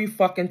up 3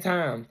 fucking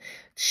times.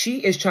 She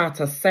is trying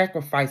to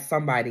sacrifice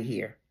somebody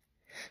here.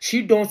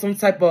 She doing some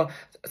type of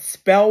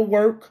spell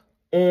work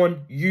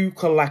on you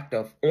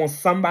collective, on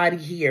somebody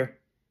here.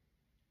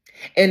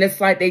 And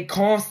it's like they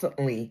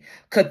constantly,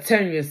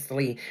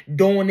 continuously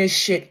doing this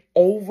shit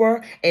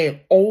over and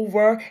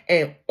over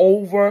and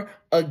over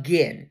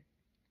again.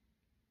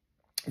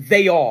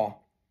 They are.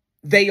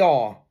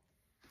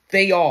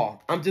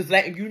 I'm just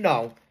letting you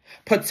know.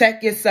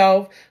 Protect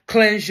yourself,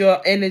 cleanse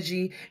your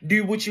energy,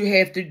 do what you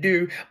have to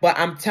do. But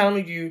I'm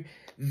telling you,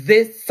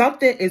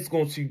 something is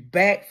going to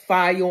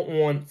backfire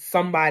on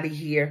somebody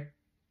here.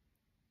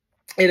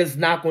 It is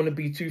not going to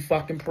be too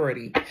fucking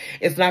pretty.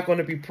 It's not going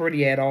to be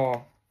pretty at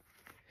all.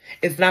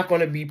 It's not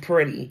going to be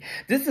pretty.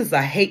 This is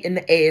a hating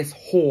ass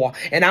whore.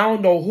 And I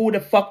don't know who the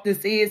fuck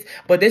this is,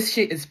 but this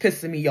shit is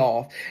pissing me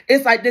off.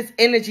 It's like this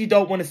energy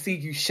don't want to see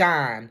you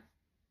shine.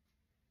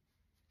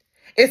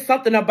 It's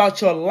something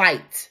about your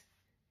light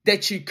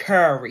that you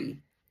carry.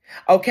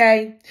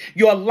 Okay?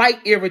 Your light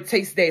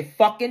irritates their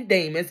fucking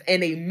demons,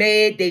 and they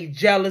mad, they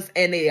jealous,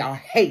 and they are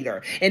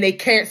hater. And they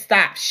can't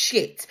stop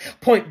shit.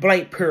 Point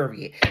blank,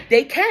 period.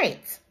 They can't.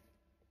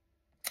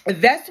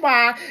 That's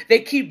why they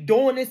keep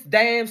doing this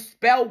damn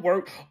spell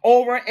work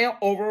over and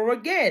over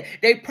again.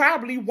 They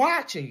probably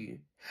watching you.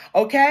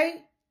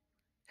 Okay?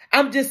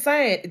 I'm just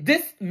saying,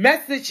 this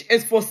message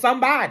is for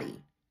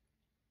somebody.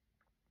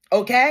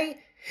 Okay?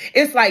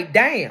 It's like,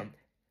 damn,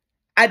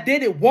 I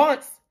did it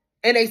once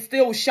and they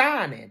still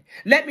shining.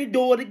 Let me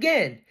do it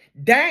again.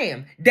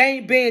 Damn, they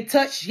ain't been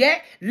touched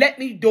yet. Let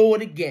me do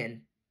it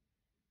again.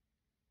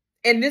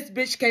 And this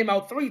bitch came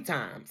out 3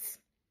 times.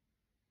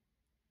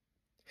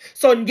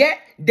 So yet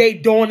they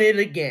doing it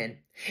again.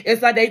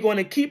 It's like they going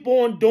to keep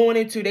on doing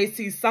it till they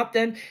see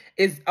something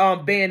is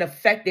being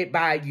affected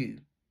by you.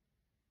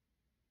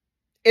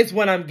 It's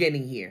what I'm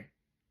getting here.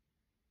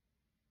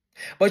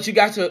 But you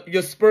got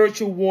your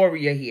spiritual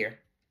warrior here.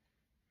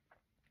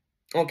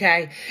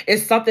 Okay?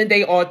 It's something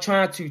they are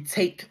trying to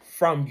take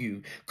from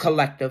you,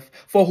 collective.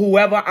 For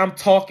whoever I'm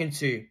talking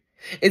to.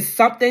 It's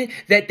something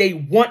that they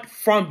want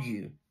from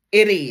you.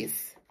 It is.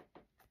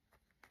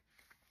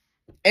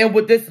 And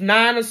with this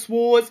 9 of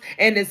Swords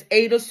and this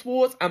 8 of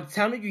Swords, I'm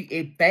telling you,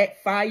 it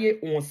backfired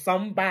on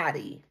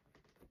somebody.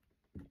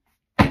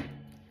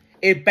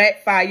 It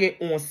backfired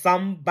on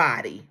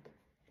somebody.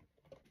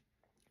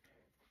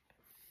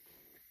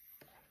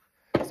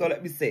 So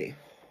let me see.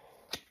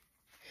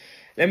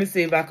 Let me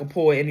see if I can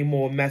pull any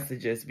more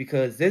messages.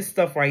 Because this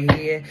stuff right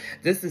here,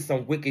 this is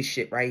some wicked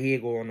shit right here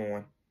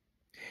going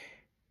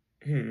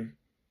on.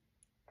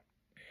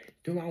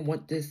 Do I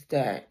want this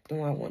stack?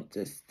 Do I want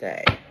this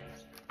stack?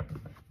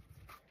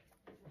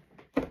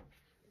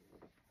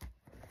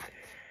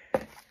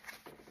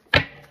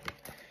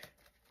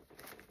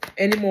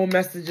 Any more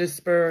messages,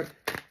 Spirit?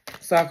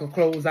 So I can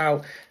close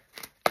out.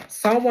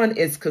 Someone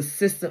is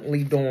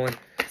consistently doing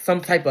some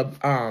type of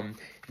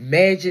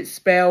magic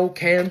spell,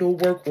 candle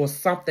work, or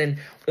something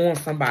on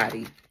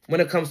somebody when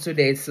it comes to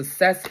their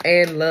success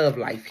and love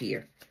life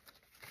here.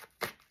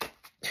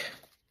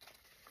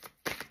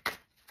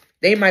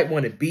 They might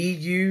want to be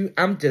you.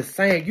 I'm just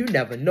saying, you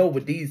never know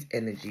with these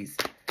energies.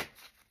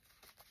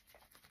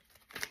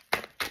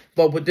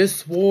 But with this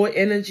sword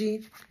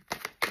energy,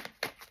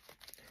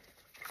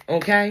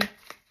 okay,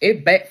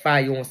 it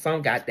backfires on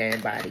some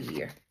goddamn body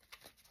here.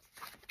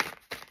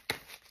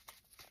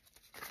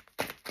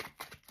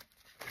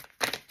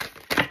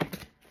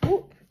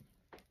 Ooh.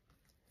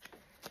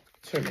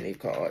 Too many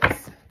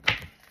cards.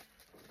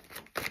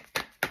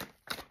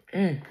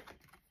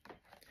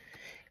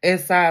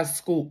 Inside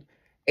scoop.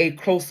 A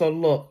closer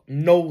look.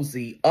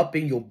 Nosy. Up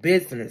in your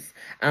business.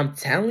 I'm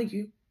telling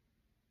you.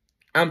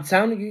 I'm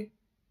telling you.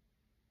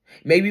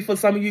 Maybe for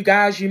some of you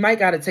guys, you might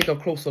got to take a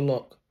closer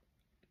look.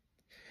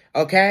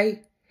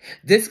 Okay?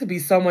 This could be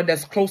someone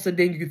that's closer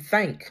than you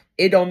think.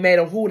 It don't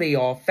matter who they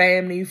are.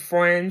 Family,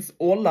 friends,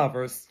 or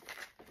lovers.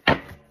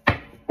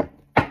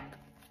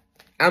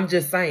 I'm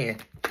just saying.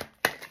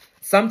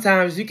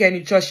 Sometimes you can't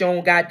even trust your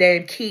own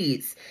goddamn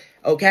kids.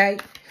 Okay?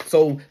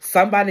 So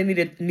somebody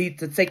need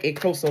to take a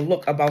closer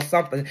look about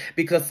something.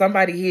 Because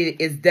somebody here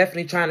is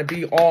definitely trying to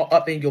be all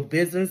up in your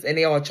business. And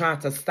they are trying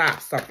to stop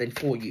something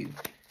for you.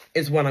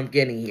 Is what I'm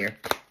getting here.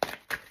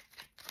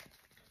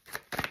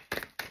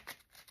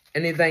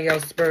 Anything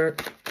else,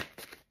 Spirit?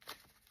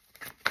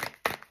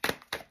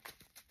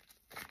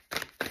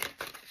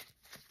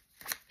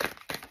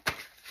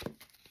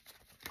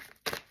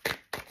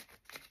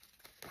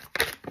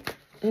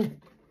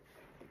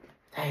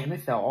 Damn,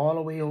 it fell all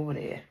the way over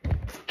there.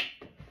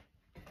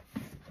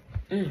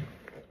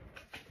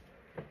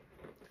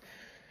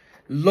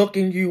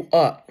 Looking you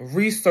up,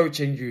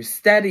 researching you,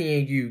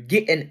 studying you,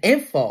 getting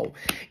info.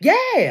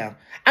 Yeah,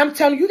 I'm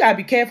telling you, you gotta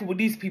be careful with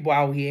these people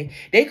out here.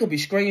 They could be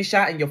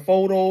screenshotting your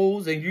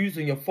photos and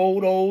using your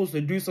photos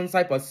to do some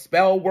type of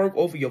spell work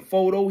over your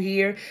photo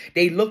here.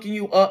 They looking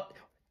you up,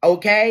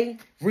 okay?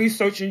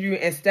 Researching you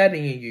and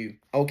studying you,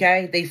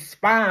 okay? They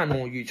spying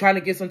on you, trying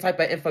to get some type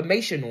of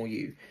information on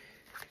you.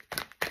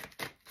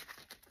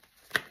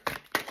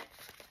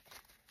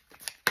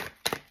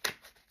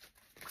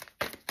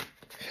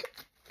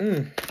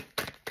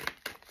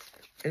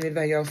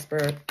 Anything else,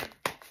 Spirit?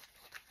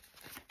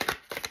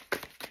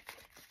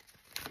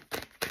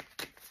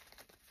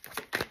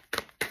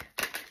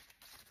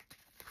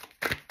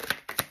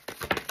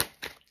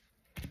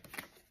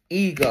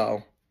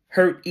 Ego.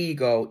 Hurt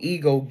ego.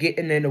 Ego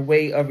getting in the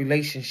way of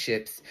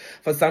relationships.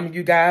 For some of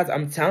you guys,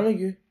 I'm telling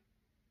you.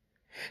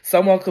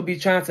 Someone could be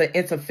trying to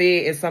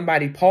interfere in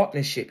somebody's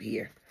partnership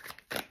here.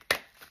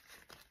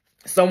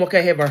 Someone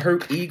could have a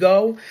hurt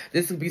ego.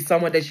 This could be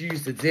someone that you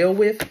used to deal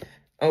with.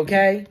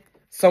 Okay?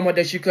 Someone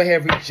that you could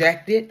have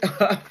rejected.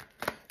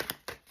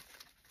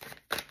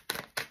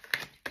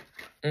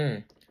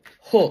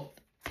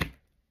 Hooked.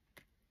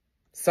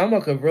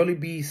 Someone could really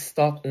be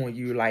stuck on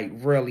you. Like,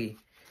 really.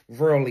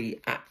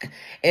 Really.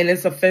 And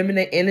it's a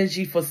feminine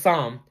energy for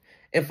some.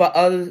 And for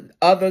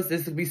others,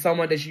 this could be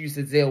someone that you used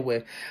to deal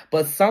with.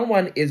 But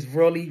someone is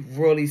really,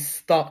 really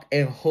stuck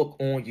and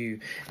hooked on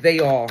you. They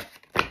are.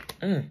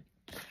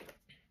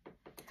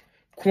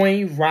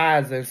 Queen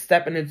rising,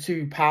 stepping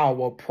into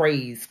power,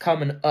 praise,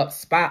 coming up,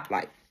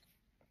 spotlight.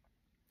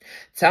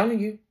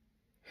 Telling you,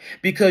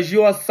 Because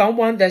you are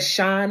someone that's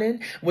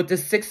shining with the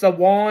Six of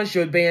Wands.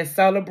 You're being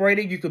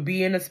celebrated. You could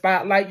be in the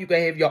spotlight. You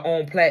can have your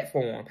own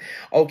platform.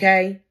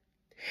 Okay?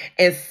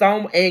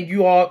 And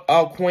you are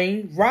a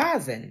queen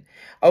rising.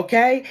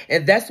 Okay?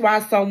 And that's why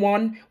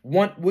someone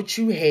want what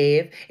you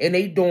have, and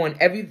they doing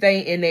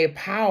everything in their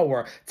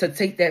power to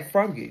take that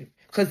from you.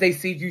 Because they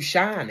see you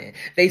shining.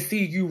 They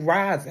see you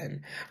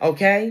rising.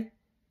 Okay?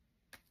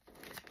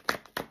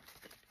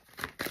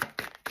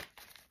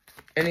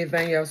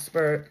 Anything else,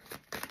 Spirit?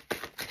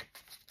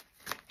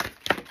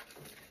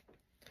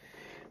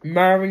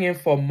 Marrying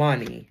for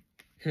money.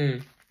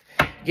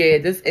 Yeah,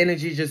 this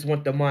energy just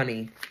want the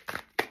money.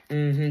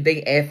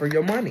 They after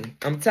your money.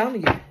 I'm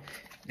telling you.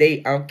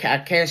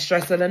 I can't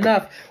stress it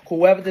enough.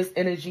 Whoever this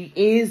energy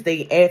is,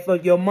 they after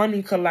your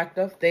money,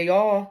 collective. They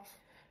are.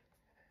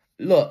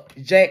 Look,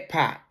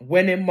 jackpot,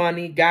 winning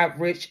money, got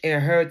rich,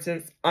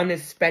 inheritance,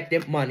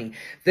 unexpected money.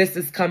 This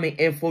is coming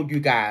in for you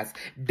guys.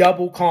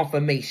 Double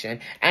confirmation.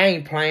 I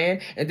ain't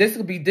playing. And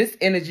this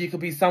energy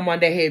could be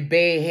someone that had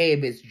bad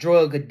habits,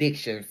 drug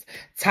addictions,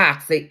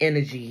 toxic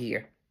energy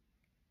here.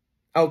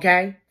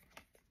 Okay?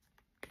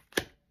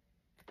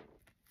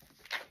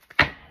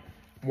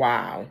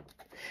 Wow.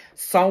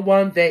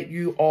 Someone that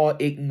you are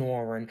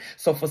ignoring.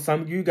 So for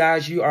some of you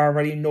guys, you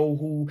already know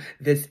who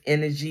this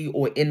energy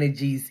or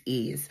energies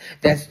is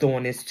that's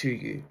doing this to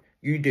you.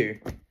 You do.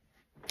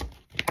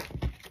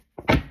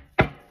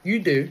 You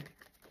do.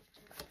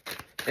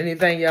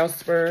 Anything else,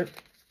 Spirit?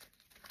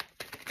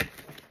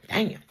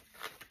 Damn.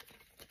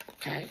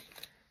 Okay.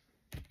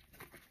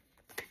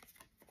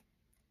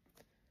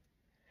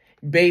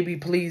 Baby,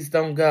 please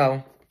don't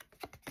go.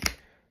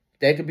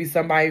 That could be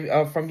somebody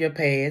from your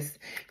past.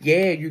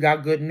 Yeah, you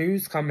got good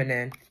news coming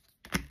in.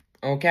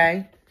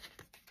 Okay?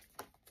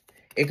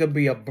 It could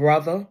be a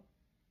brother.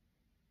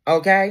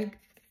 Okay?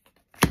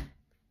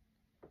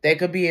 That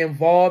could be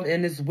involved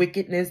in this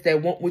wickedness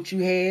that want what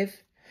you have.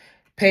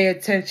 Pay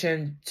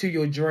attention to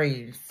your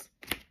dreams.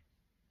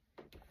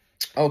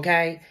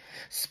 Okay?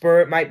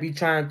 Spirit might be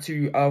trying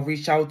to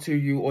reach out to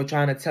you or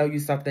trying to tell you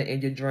something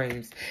in your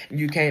dreams.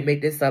 You can't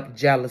make this up.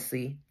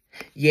 Jealousy.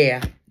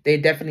 Yeah. They're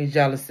definitely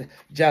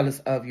jealous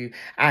of you.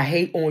 I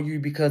hate on you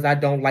because I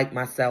don't like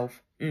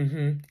myself.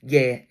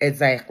 Yeah,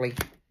 exactly.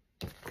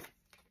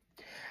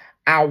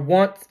 I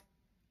want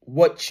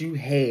what you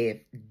have.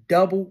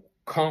 Double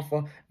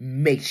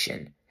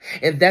confirmation.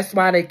 And that's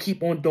why they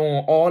keep on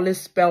doing all this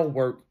spell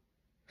work.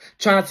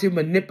 Trying to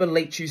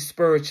manipulate you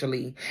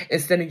spiritually and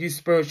sending you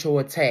spiritual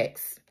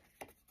attacks.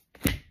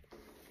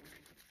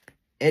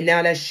 And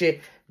now that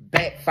shit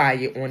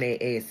backfired on their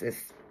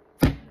asses.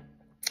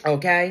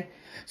 Okay?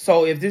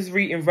 So if this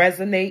reading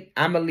resonate,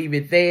 I'm going to leave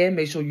it there.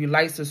 Make sure you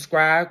like,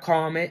 subscribe,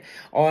 comment,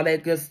 all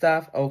that good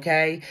stuff,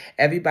 okay?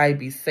 Everybody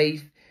be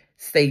safe,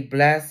 stay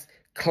blessed,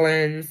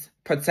 cleanse,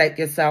 protect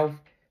yourself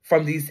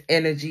from these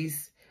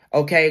energies,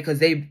 okay? Because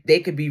they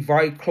could be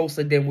very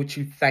closer than what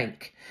you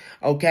think,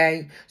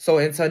 okay? So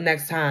until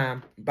next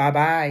time,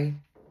 bye-bye.